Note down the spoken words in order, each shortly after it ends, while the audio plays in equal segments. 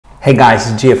Hey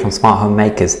guys, it's Gia from Smart Home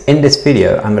Makers. In this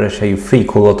video, I'm going to show you 3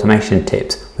 cool automation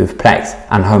tips with Plex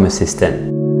and Home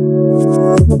Assistant.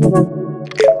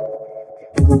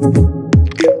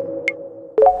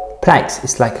 Plex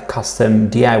is like a custom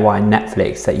DIY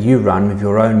Netflix that you run with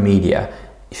your own media.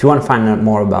 If you want to find out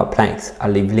more about Plex, I'll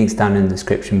leave links down in the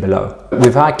description below.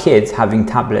 With our kids having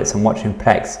tablets and watching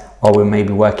Plex, or we may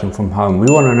be working from home, we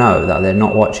want to know that they're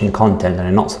not watching content that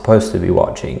they're not supposed to be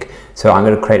watching. So I'm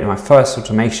going to create my first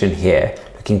automation here,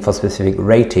 looking for specific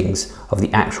ratings of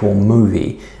the actual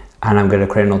movie. And I'm going to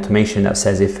create an automation that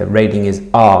says if a rating is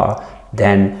R,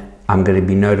 then I'm going to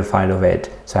be notified of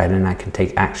it, so then I can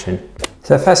take action.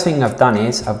 So the first thing I've done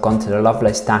is I've gone to the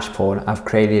Lovelace dashboard. I've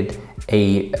created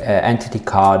a entity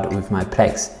card with my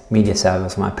Plex media server.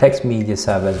 So my Plex media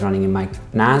server is running in my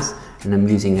NAS, and I'm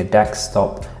using a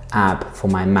desktop app for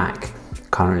my Mac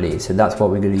currently. So that's what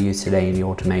we're going to use today in the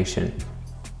automation.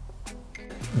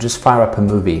 Just fire up a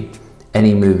movie,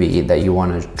 any movie that you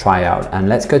want to try out, and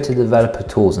let's go to developer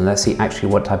tools and let's see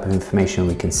actually what type of information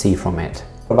we can see from it.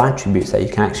 Of attributes that you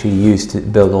can actually use to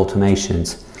build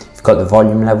automations. You've got the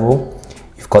volume level,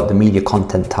 you've got the media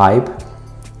content type,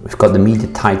 we've got the media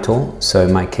title, so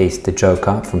in my case the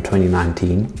Joker from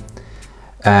 2019.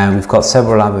 We've got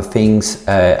several other things,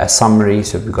 a summary,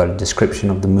 so we've got a description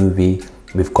of the movie,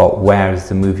 we've got where is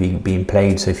the movie being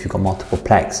played, so if you've got multiple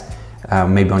Plex,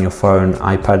 maybe on your phone,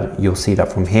 iPad, you'll see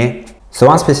that from here. So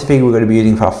one specific we're going to be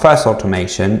using for our first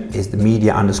automation is the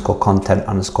media underscore content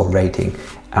underscore rating.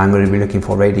 And I'm going to be looking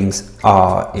for ratings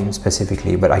R in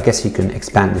specifically, but I guess you can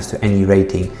expand this to any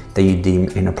rating that you deem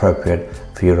inappropriate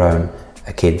for your own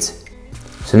kids.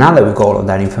 So now that we've got all of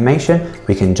that information,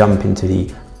 we can jump into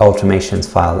the automations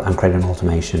file and create an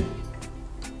automation.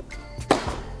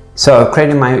 So I've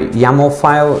created my YAML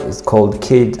file. It's called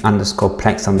kid underscore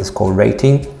Plex underscore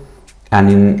rating. And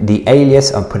in the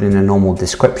alias, I'll put in a normal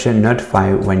description,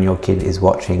 notify when your kid is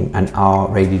watching an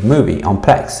R-rated movie on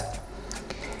Plex.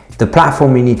 The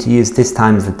platform we need to use this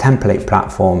time is the template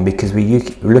platform, because we're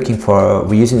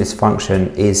using this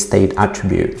function is state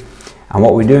attribute. And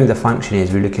what we're doing with the function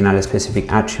is we're looking at a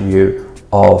specific attribute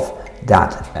of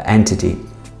that entity.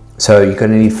 So you're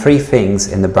going to need 3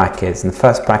 things in the brackets. In the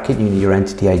first bracket, you need your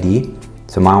entity ID.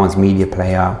 So my one's media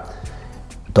player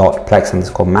dot Plex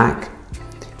underscore Mac.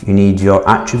 You need your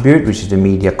attribute, which is the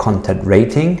media content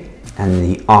rating, and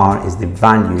the R is the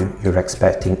value you're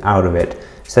expecting out of it.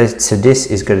 So this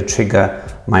is going to trigger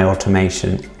my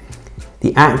automation.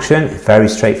 The action, very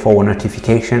straightforward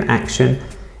notification action,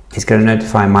 is going to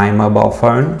notify my mobile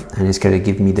phone and it's going to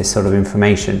give me this sort of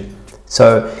information.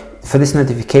 So for this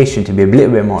notification to be a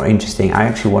little bit more interesting, I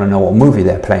actually want to know what movie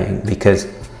they're playing, because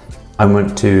I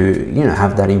want to,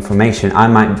 have that information. I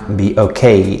might be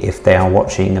okay if they are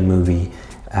watching a movie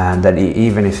that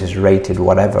even if it's rated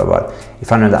whatever, but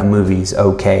if I know that movie is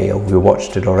okay or we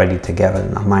watched it already together,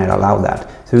 then I might allow that.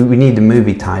 So we need the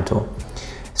movie title.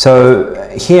 So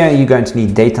here you're going to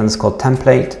need data underscore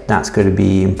template. That's going to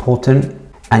be important.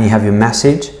 And you have your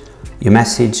message.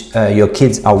 Your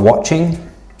kids are watching.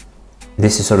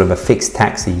 This is sort of a fixed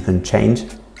text that you can change.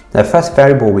 The first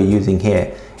variable we're using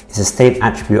here is a state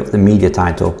attribute of the media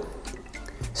title.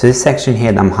 So this section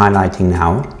here that I'm highlighting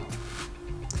now,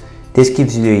 this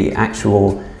gives you the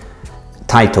actual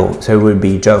title, so it would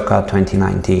be Joker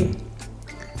 2019.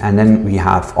 And then we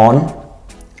have on,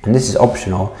 and this is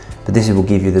optional, but this will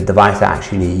give you the device they're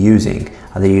actually using.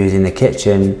 Are they using the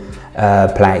kitchen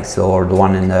Plex, or the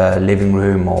one in the living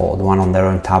room, or the one on their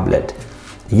own tablet?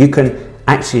 You can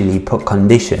actually put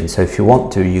conditions, so if you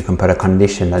want to, you can put a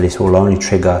condition that this will only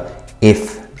trigger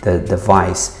if the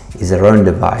device is their own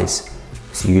device.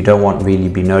 So you don't want really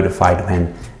be notified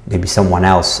when maybe someone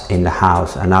else in the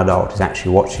house, an adult, is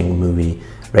actually watching a movie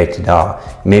rated R.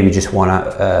 Maybe just want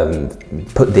to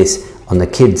put this on the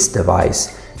kid's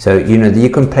device. So you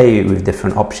can play with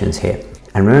different options here.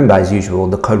 And remember, as usual,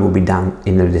 the code will be down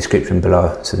in the description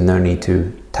below, so no need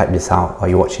to type this out while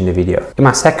you're watching the video. In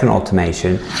my second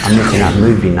automation, I'm looking at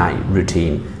movie night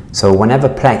routine. So whenever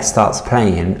Plex starts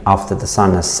playing after the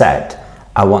sun has set,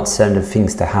 I want certain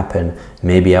things to happen.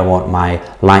 Maybe I want my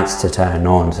lights to turn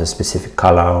on to a specific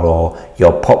color, or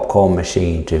your popcorn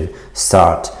machine to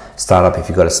start up if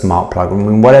you've got a smart plug. I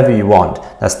mean, whatever you want,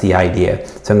 that's the idea.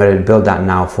 So I'm going to build that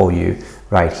now for you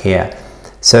right here.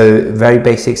 So very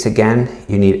basics again,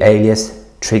 you need alias,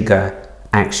 trigger,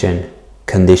 action,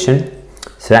 condition.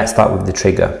 So let's start with the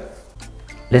trigger.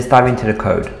 Let's dive into the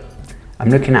code. I'm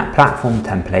looking at platform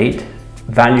template,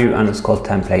 value underscore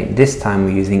template. This time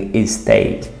we're using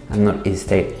isState and not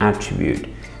isState attribute.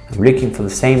 I'm looking for the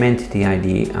same entity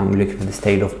ID and we're looking for the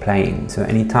state of playing. So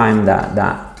anytime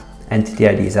that entity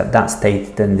ID is at that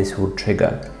state, then this will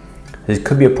trigger. This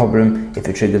could be a problem if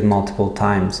it triggers multiple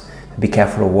times. Be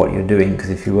careful of what you're doing, because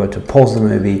if you were to pause the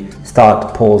movie,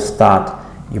 start, pause, start,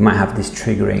 you might have this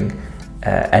triggering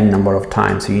n number of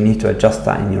times. So you need to adjust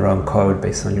that in your own code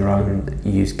based on your own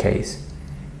use case.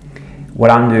 What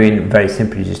I'm doing very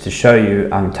simply, just to show you,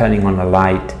 I'm turning on a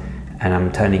light and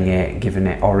I'm turning it, giving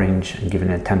it orange and giving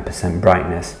it 10%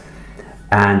 brightness.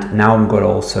 And now I'm going to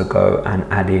also go and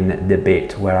add in the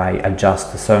bit where I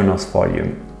adjust the Sonos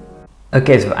volume.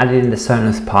 Okay, so I've added in the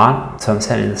Sonos part. So I'm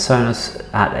setting the Sonos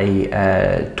at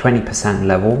a 20%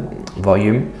 level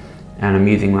volume, and I'm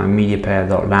using my media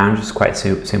player.lounge. It's quite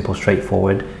simple,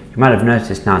 straightforward. You might have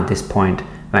noticed now at this point,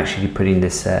 I'm actually putting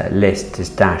this list, this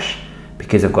dash,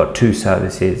 because I've got two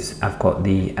services. I've got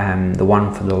the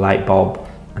one for the light bulb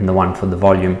and the one for the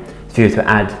volume. If you were to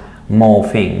add more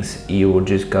things, you will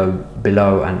just go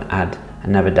below and add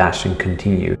another dash and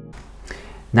continue.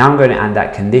 Now I'm going to add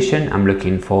that condition. I'm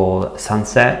looking for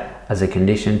sunset as a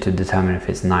condition to determine if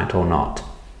it's night or not.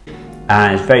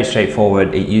 And it's very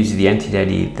straightforward. It uses the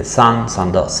entity, the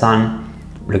sun.sun,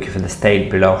 looking for the state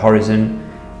below horizon,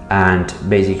 and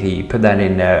basically you put that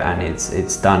in there and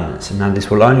it's done. So now this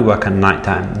will only work at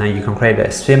nighttime. Now you can create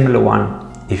a similar one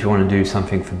if you want to do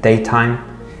something for daytime,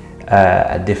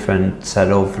 a different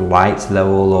set of lights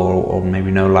level or maybe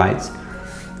no lights.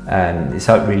 It's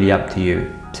really up to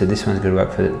you. So this one's going to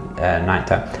work for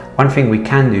nighttime. One thing we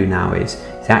can do now is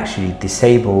to actually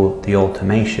disable the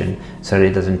automation so that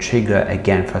it doesn't trigger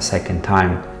again for a second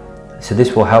time. So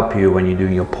this will help you when you're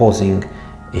doing your pausing,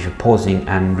 if you're pausing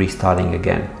and restarting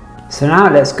again. So now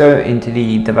let's go into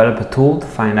the developer tool to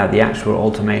find out the actual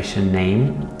automation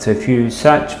name. So if you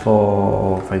search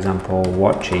for example,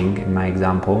 watching in my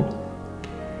example,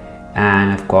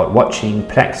 and I've got watching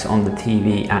Plex on the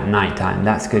TV at nighttime,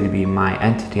 that's going to be my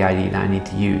entity ID that I need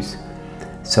to use.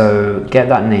 So get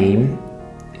that name,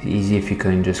 it's easy if you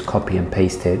can just copy and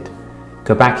paste it.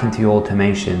 Go back into your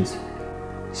automations.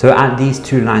 So add these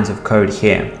two lines of code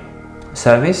here.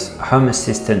 Service home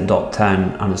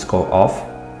assistant.turn_off,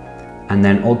 and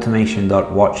then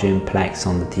automation.watching Plex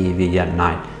on the TV at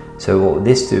night. So what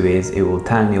this do is it will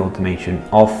turn the automation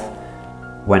off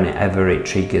whenever it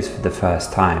triggers for the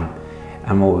first time.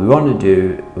 And what we want to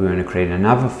do, we want to create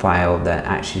another file that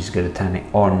actually is going to turn it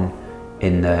on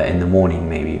in the morning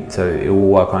maybe. So it will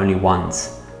work only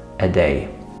once a day.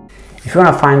 If you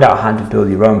want to find out how to build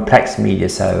your own Plex media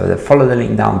server, then follow the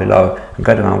link down below and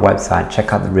go to my website,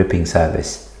 check out the ripping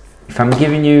service. If I'm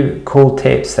giving you cool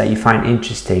tips that you find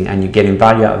interesting and you're getting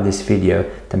value out of this video,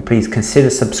 then please consider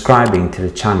subscribing to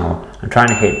the channel. I'm trying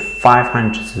to hit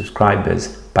 500 subscribers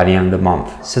by the end of the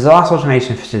month. So the last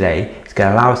automation for today is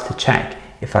going to allow us to check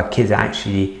if our kids are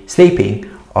actually sleeping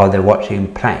or they're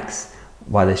watching Plex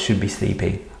while they should be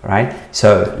sleeping, right?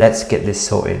 So let's get this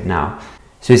sorted now.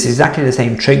 So it's exactly the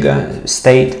same trigger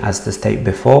state as the state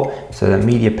before. So the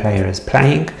media player is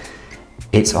playing.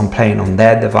 It's playing on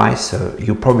their device, so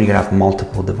you're probably gonna have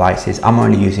multiple devices. I'm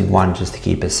only using one just to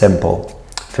keep it simple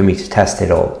for me to test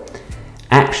it all.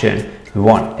 Action, we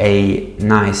want a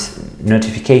nice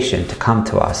notification to come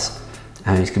to us.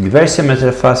 And it's gonna be very similar to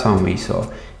the first one we saw.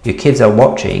 Your kids are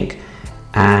watching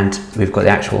and we've got the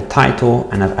actual title,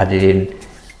 and I've added in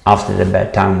after the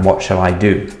bedtime, what shall I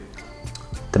do?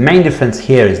 The main difference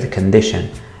here is the condition.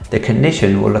 The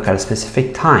condition will look at a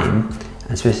specific time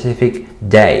and specific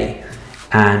day.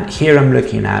 And here I'm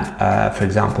looking at, for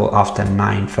example, after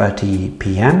 9:30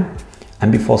 p.m. and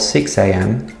before 6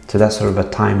 a.m. So that's sort of a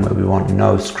time where we want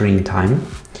no screen time.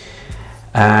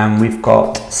 We've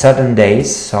got certain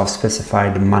days, so I've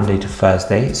specified Monday to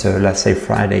Thursday. So let's say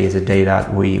Friday is a day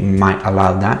that we might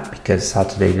allow that because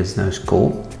Saturday there's no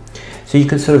school. So you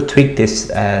can sort of tweak this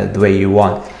the way you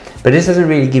want. But this doesn't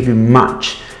really give you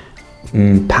much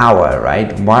power,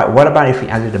 right? What about if we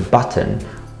added a button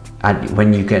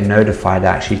when you get notified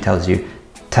that actually tells you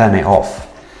turn it off?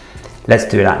 Let's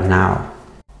do that now.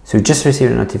 So we just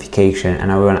received a notification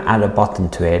and I want to add a button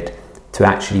to it to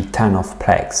actually turn off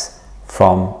Plex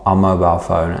from our mobile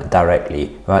phone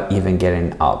directly without even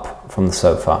getting up from the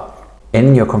sofa.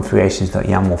 In your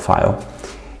configurations.yaml file,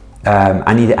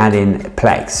 I need to add in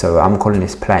Plex. So I'm calling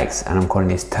this Plex and I'm calling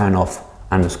this turn off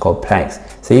 _Plex.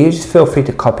 So you just feel free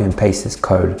to copy and paste this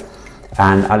code,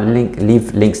 and I'll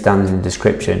leave links down in the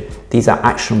description. These are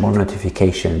actionable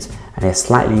notifications and they're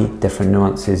slightly different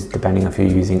nuances depending if you're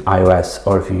using iOS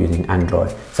or if you're using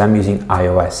Android. So I'm using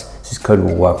iOS, so this code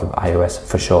will work with iOS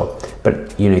for sure,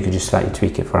 but you can just slightly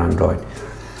tweak it for Android.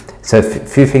 So a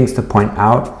few things to point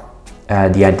out.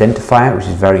 The identifier, which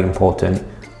is very important,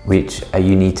 which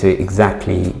you need to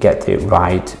exactly get it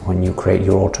right when you create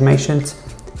your automations.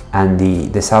 And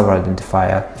the server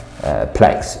identifier,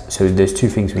 Plex. So there's two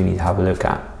things we need to have a look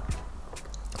at.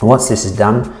 And once this is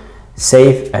done,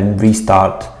 save and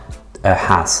restart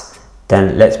has.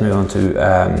 Then let's move on to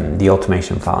the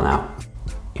automation file now.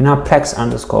 In our Plex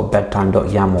 _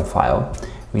 bedtime.yaml file,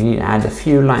 we need to add a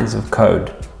few lines of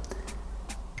code.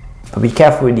 But be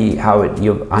careful with how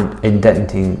you're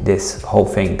indenting this whole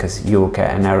thing, because you will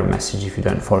get an error message if you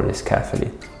don't follow this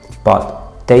carefully.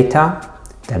 But data,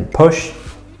 then push,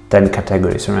 then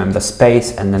categories. Remember,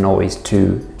 space and then always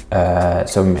two,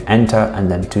 so enter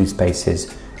and then 2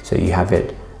 spaces, so you have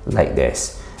it like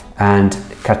this. And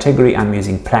category, I'm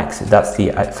using Plex. That's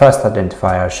the first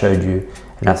identifier I showed you,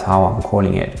 and that's how I'm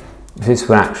calling it. This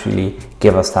will actually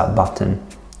give us that button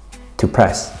to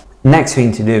press. Next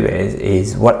thing to do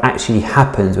is what actually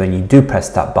happens when you do press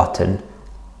that button,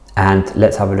 and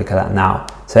let's have a look at that now.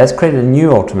 So let's create a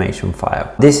new automation file.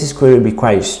 This is going to be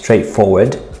quite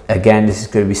straightforward. Again, this is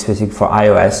going to be specific for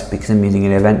iOS because I'm using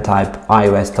an event type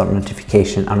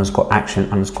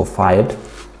iOS.notification_action_fired.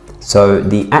 So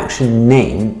the action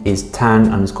name is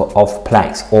turn_off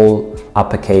Plex, all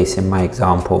uppercase in my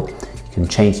example. You can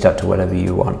change that to whatever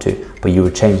you want to, but you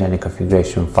would change any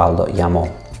configuration file.yaml.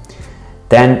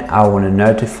 Then I want to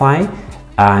notify,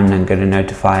 and I'm going to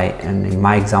notify, and in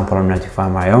my example I'm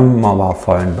notifying my own mobile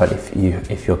phone, but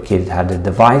if your kid had a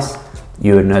device,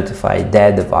 you would notify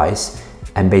their device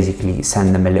and basically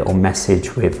send them a little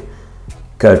message with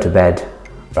go to bed,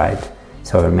 right?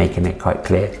 So we're making it quite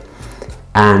clear.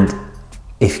 And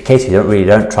in case you really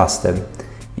don't trust them,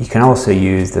 you can also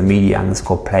use the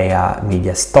media_player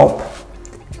media stop.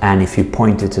 And if you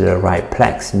point it to the right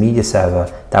Plex media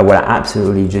server, that will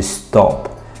absolutely just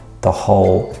stop the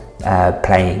whole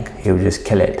playing. It will just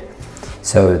kill it.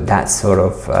 So that's sort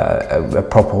of a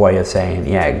proper way of saying,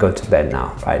 yeah, go to bed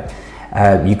now, right?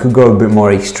 You could go a bit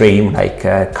more extreme, like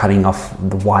cutting off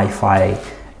the Wi-Fi,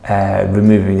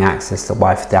 removing access to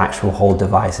Wi-Fi, the actual whole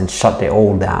device, and shut it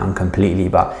all down completely.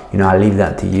 But you know, I'll leave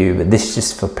that to you. But this is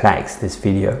just for Plex, this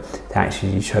video, to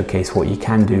actually showcase what you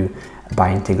can do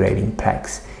by integrating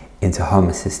Plex into Home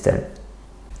Assistant.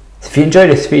 So if you enjoyed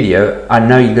this video, I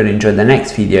know you're going to enjoy the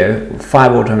next video,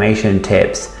 5 automation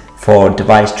tips for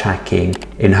device tracking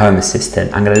in Home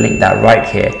Assistant. I'm going to link that right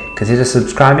here. Consider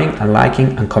subscribing and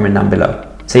liking and comment down below.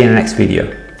 See you in the next video.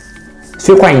 If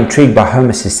you're quite intrigued by Home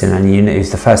Assistant and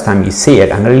it's the first time you see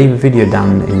it, I'm going to leave a video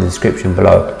down in the description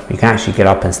below. You can actually get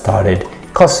up and start it.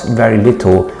 It costs very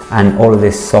little, and all of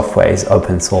this software is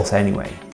open source anyway.